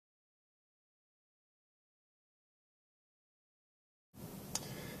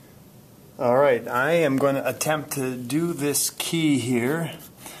Alright, I am going to attempt to do this key here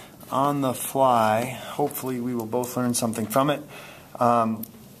on the fly. Hopefully we will both learn something from it.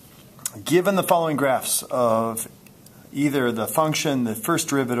 Given the following graphs of either the function, the first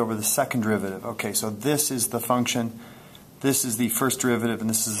derivative, or the second derivative. Okay, so this is the function, this is the first derivative, and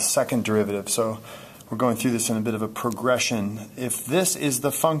this is the second derivative. So we're going through this in a bit of a progression. If this is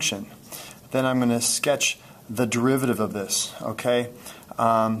the function, then I'm going to sketch the derivative of this. Okay,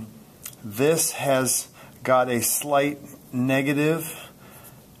 this has got a slight negative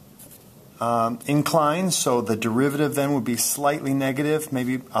incline, so the derivative then would be slightly negative.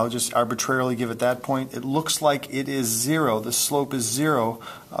 Maybe I'll just arbitrarily give it that point. It looks like it is 0. The slope is 0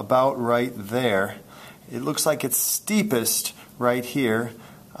 about right there. It looks like it's steepest right here,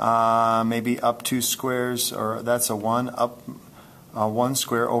 maybe up 2 squares, or that's a 1, up 1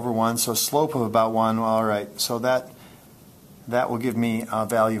 square over 1, so slope of about 1. Well, all right, so that will give me a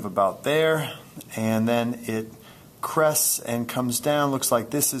value of about there, and then it crests and comes down. Looks like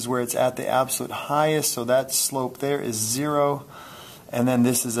this is where it's at the absolute highest, so that slope there is 0, and then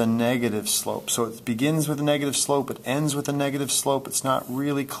this is a negative slope. So it begins with a negative slope, it ends with a negative slope. It's not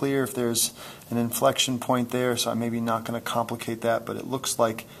really clear if there's an inflection point there, so I'm maybe not going to complicate that, but it looks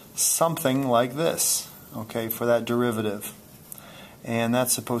like something like this, okay, for that derivative. And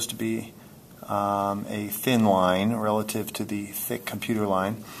that's supposed to be a thin line relative to the thick computer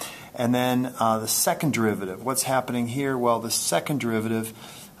line. And then the second derivative, what's happening here? Well, the second derivative,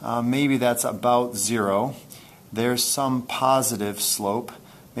 maybe that's about 0. There's some positive slope.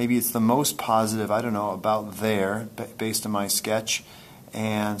 Maybe it's the most positive, I don't know, about there, based on my sketch.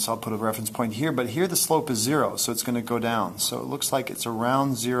 And so I'll put a reference point here. But here the slope is 0, so it's going to go down. So it looks like it's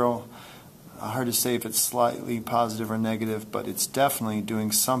around 0. Hard to say if it's slightly positive or negative, but it's definitely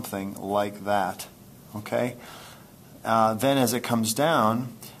doing something like that. Okay. Then as it comes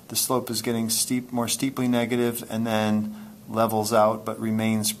down, the slope is getting more steeply negative, and then levels out, but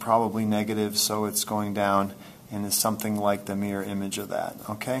remains probably negative. So it's going down, and is something like the mirror image of that.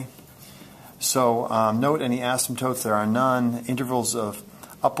 Okay. So note any asymptotes. There are none. Intervals of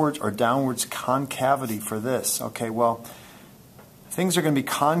upwards or downwards concavity for this. Okay. Well, things are going to be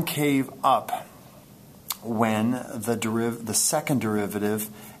concave up when the second derivative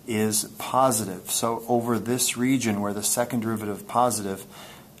is positive. So over this region where the second derivative is positive,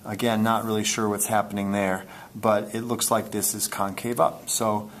 again, not really sure what's happening there, but it looks like this is concave up.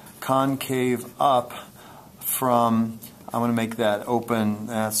 So concave up from, I'm going to make that open,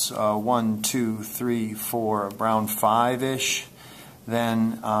 that's 1, 2, 3, 4, around 5-ish,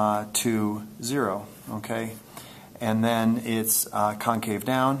 then to 0, okay? And then it's concave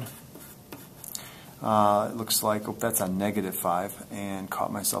down. It looks like, oh, that's a negative 5, and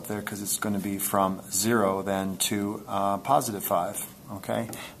caught myself there because it's going to be from 0 then to positive 5. Okay,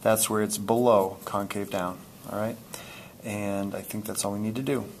 that's where it's below concave down. All right, and I think that's all we need to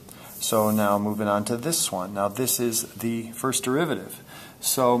do. So now moving on to this one. Now this is the first derivative.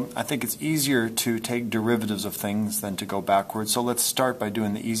 So I think it's easier to take derivatives of things than to go backwards. So let's start by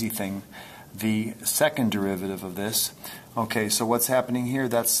doing the easy thing. The second derivative of this. Okay, so what's happening here?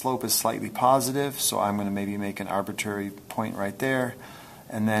 That slope is slightly positive, so I'm going to maybe make an arbitrary point right there.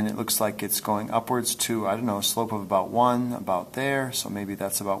 And then it looks like it's going upwards to, I don't know, a slope of about 1, about there, so maybe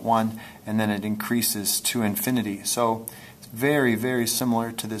that's about 1, and then it increases to infinity. So it's very, very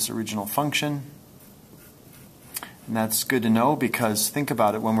similar to this original function. And that's good to know because think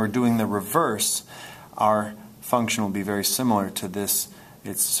about it, when we're doing the reverse, our function will be very similar to this.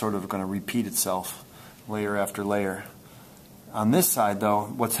 It's sort of going to repeat itself layer after layer. On this side, though,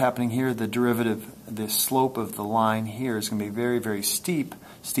 what's happening here, the derivative, the slope of the line here is going to be very, very steep,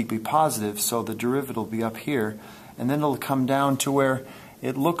 steeply positive, so the derivative will be up here, and then it'll come down to where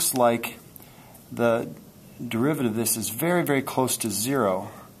it looks like the derivative of this is very, very close to 0.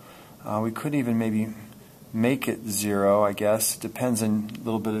 We could even maybe make it 0, I guess. Depends on a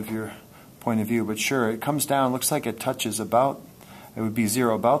little bit of your point of view, but sure, it comes down, looks like it touches about, it would be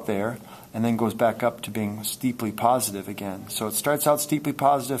 0 about there, and then goes back up to being steeply positive again. So it starts out steeply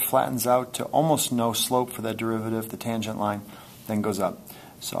positive, flattens out to almost no slope for that derivative, the tangent line, then goes up.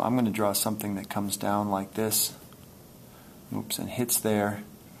 So I'm going to draw something that comes down like this, oops, and hits there,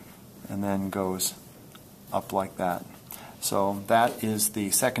 and then goes up like that. So that is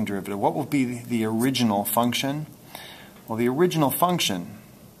the second derivative. What will be the original function? Well, the original function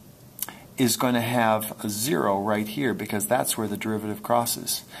is going to have a 0 right here because that's where the derivative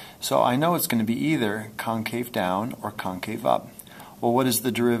crosses. So I know it's going to be either concave down or concave up. Well, what is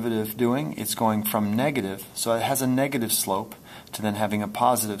the derivative doing? It's going from negative, so it has a negative slope, to then having a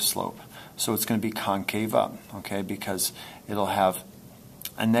positive slope. So it's going to be concave up, okay, because it'll have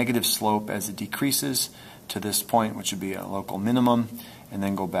a negative slope as it decreases to this point, which would be a local minimum, and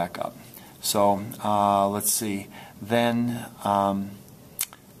then go back up. So let's see. Then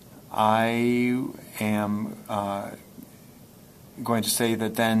I am going to say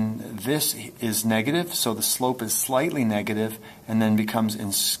that then this is negative, so the slope is slightly negative and then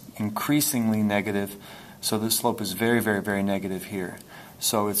becomes increasingly negative, so the slope is very, very, very negative here.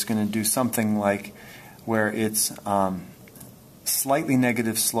 So it's going to do something like where it's slightly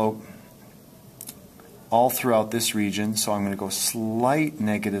negative slope all throughout this region, so I'm going to go slight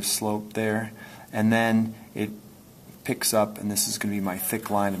negative slope there, and then it picks up, and this is going to be my thick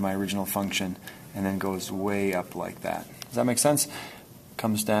line of my original function, and then goes way up like that. Does that make sense?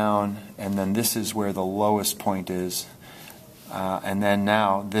 Comes down, and then this is where the lowest point is, and then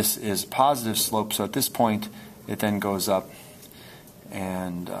now this is positive slope, so at this point it then goes up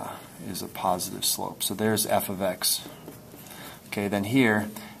and is a positive slope. So there's f of x. Okay, then here,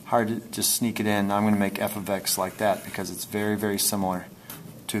 hard to just sneak it in, I'm going to make f of x like that because it's very, very similar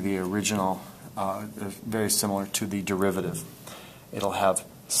to the original, very similar to the derivative. It'll have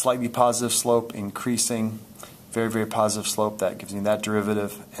slightly positive slope, increasing, very, very positive slope. That gives me that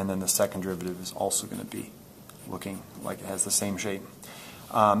derivative, and then the second derivative is also going to be looking like it has the same shape.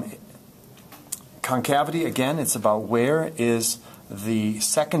 Concavity, again, it's about where is the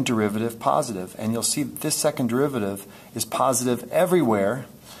second derivative positive, and you'll see this second derivative is positive everywhere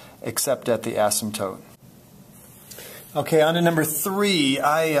except at the asymptote. Okay, on to number 3.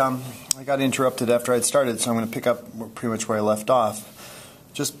 I got interrupted after I'd started, so I'm going to pick up pretty much where I left off,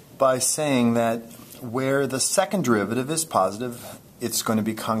 just by saying that where the second derivative is positive, it's going to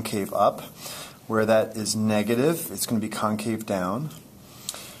be concave up. Where that is negative, it's going to be concave down.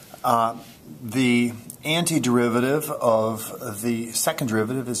 The antiderivative of the second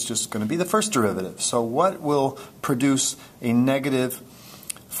derivative is just going to be the first derivative. So what will produce a negative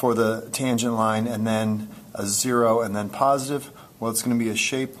for the tangent line and then a 0 and then positive? Well, it's going to be a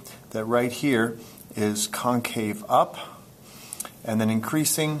shape that right here is concave up and then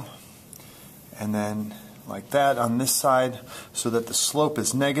increasing, and then like that on this side, so that the slope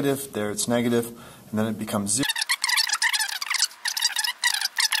is negative. There it's negative, and then it becomes 0.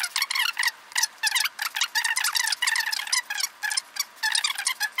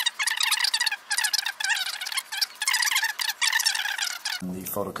 The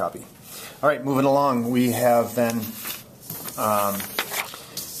photocopy. All right, moving along, we have then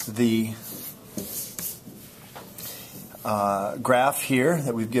the graph here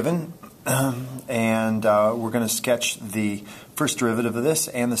that we've given, and we're going to sketch the first derivative of this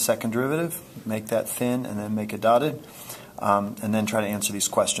and the second derivative, make that thin and then make it dotted, and then try to answer these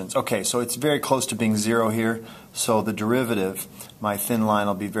questions. Okay, so it's very close to being 0 here, so the derivative, my thin line,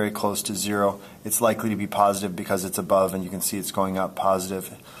 will be very close to 0. It's likely to be positive because it's above, and you can see it's going up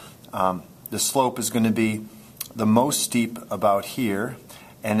positive. The slope is going to be the most steep about here,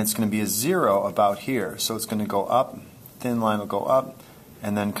 and it's going to be a 0 about here. So it's going to go up, thin line will go up,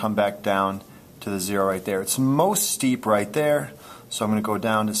 and then come back down to the 0 right there. It's most steep right there, so I'm going to go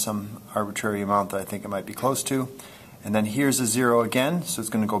down to some arbitrary amount that I think it might be close to. And then here's a 0 again, so it's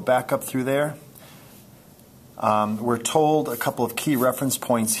going to go back up through there. We're told a couple of key reference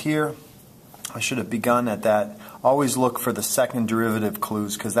points here. I should have begun at that. Always look for the second derivative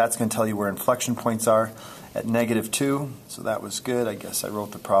clues, because that's going to tell you where inflection points are at -2. So that was good. I guess I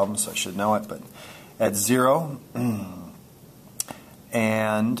wrote the problem, so I should know it. But at 0,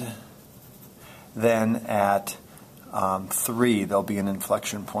 and then at 3, there'll be an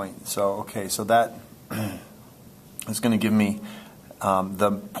inflection point. So, okay, so that is going to give me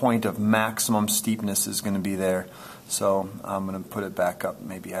the point of maximum steepness is going to be there. So I'm going to put it back up,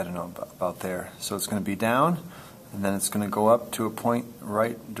 maybe, I don't know, about there. So it's going to be down, and then it's going to go up to a point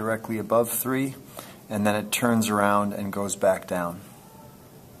right directly above 3, and then it turns around and goes back down.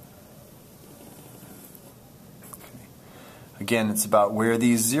 Okay. Again, it's about where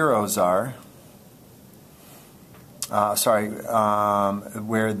these zeros are.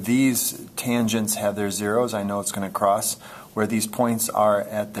 Where these tangents have their zeros, I know it's going to cross. Where these points are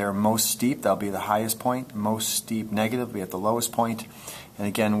at their most steep, that'll be the highest point. Most steep negative will be at the lowest point. And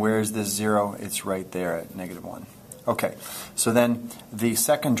again, where is this 0? It's right there at -1. Okay, so then the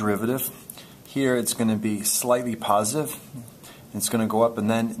second derivative, here it's going to be slightly positive. It's going to go up, and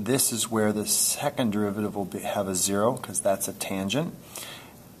then this is where the second derivative will have a 0, because that's a tangent.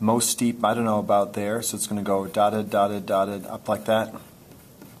 Most steep, I don't know about there, so it's going to go dotted, dotted, dotted, up like that.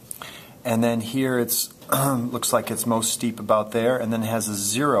 And then here it's looks like it's most steep about there, and then it has a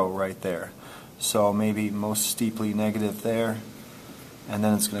 0 right there. So maybe most steeply negative there, and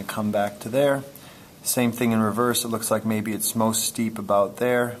then it's going to come back to there. Same thing in reverse. It looks like maybe it's most steep about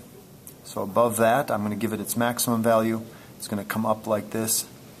there. So above that, I'm going to give it its maximum value. It's going to come up like this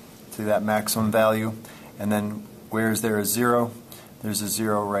to that maximum value. And then where is there a 0? There's a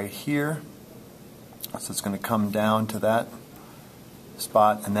 0 right here. So it's going to come down to that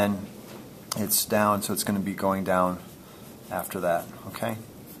spot, and then it's down, so it's going to be going down after that. Okay?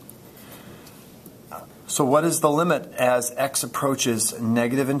 So what is the limit as x approaches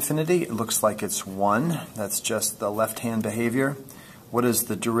negative infinity? It looks like it's 1. That's just the left-hand behavior. What is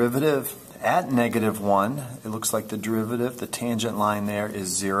the derivative at negative 1? It looks like the derivative, the tangent line there, is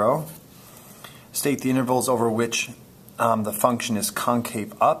 0. State the intervals over which the function is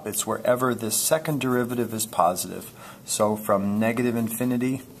concave up. It's wherever this second derivative is positive. So from negative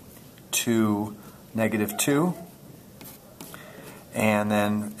infinity to negative 2. And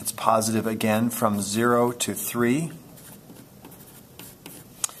then it's positive again from 0 to 3.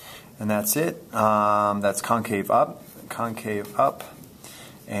 And that's it. That's concave up,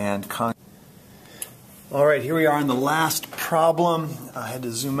 and concave. All right, here we are in the last problem. I had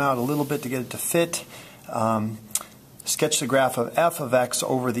to zoom out a little bit to get it to fit. Sketch the graph of f of x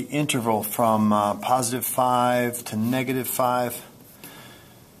over the interval from positive 5 to negative 5.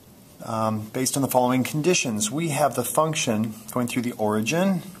 Based on the following conditions. We have the function going through the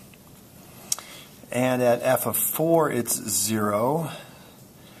origin, and at f of 4 it's 0.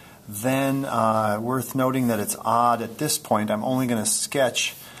 Then worth noting that it's odd at this point. I'm only going to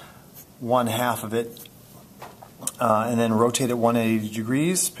sketch 1/2 of it and then rotate it 180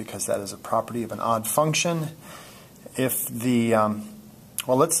 degrees because that is a property of an odd function. If the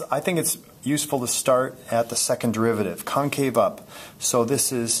I think it's useful to start at the second derivative, concave up. So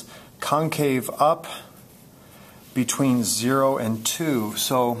this is concave up between 0 and 2.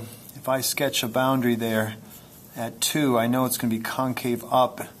 So if I sketch a boundary there at 2, I know it's going to be concave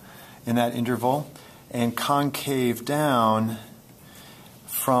up in that interval, and concave down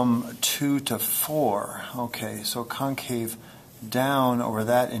from 2 to 4. Okay, so concave down over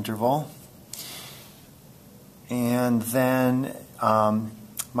that interval. And then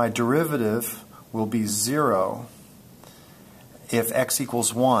my derivative will be 0 if x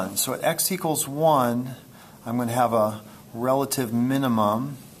equals 1. So at x equals 1, I'm going to have a relative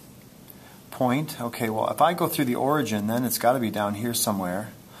minimum point. Okay, well, if I go through the origin, then it's got to be down here somewhere.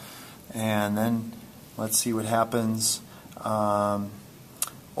 And then let's see what happens.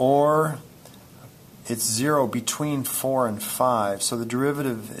 Or it's 0 between 4 and 5. So the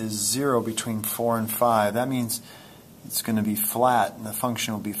derivative is 0 between 4 and 5. That means it's going to be flat, and the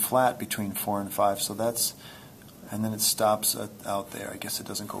function will be flat between 4 and 5. So that's, and then it stops out there. I guess it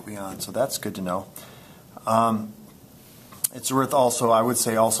doesn't go beyond. So that's good to know. It's worth also, I would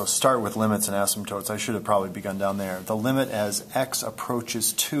say also start with limits and asymptotes. I should have probably begun down there. The limit as x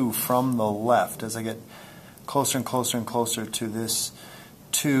approaches 2 from the left. As I get closer and closer and closer to this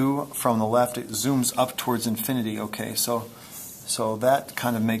 2 from the left, it zooms up towards infinity. Okay, so that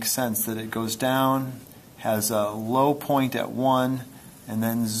kind of makes sense that it goes down, has a low point at 1, and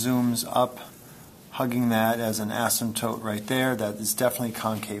then zooms up, hugging that as an asymptote right there. That is definitely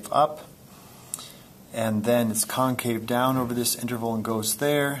concave up. And then it's concave down over this interval and goes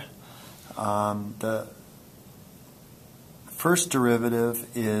there. The first derivative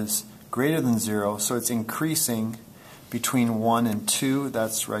is greater than 0, so it's increasing between 1 and 2.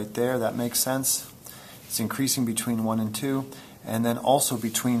 That's right there. That makes sense. It's increasing between 1 and 2, and then also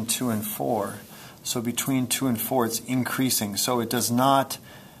between 2 and 4. So between 2 and 4, it's increasing. So it does not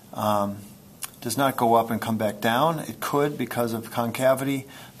go up and come back down. It could because of concavity,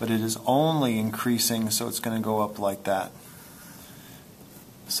 but it is only increasing, so it's going to go up like that.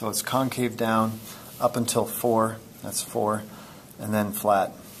 So it's concave down up until 4. That's 4, and then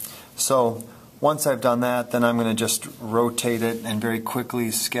flat. So once I've done that, then I'm going to just rotate it and very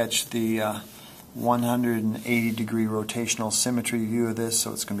quickly sketch the 180 degree rotational symmetry view of this.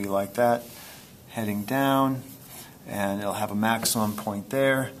 So it's going to be like that, heading down, and it'll have a maximum point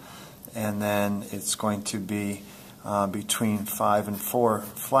there, and then it's going to be between 5 and 4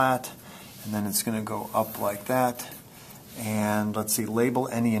 flat, and then it's going to go up like that. And let's see, label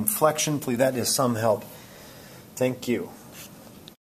any inflection. Please, that is some help. Thank you.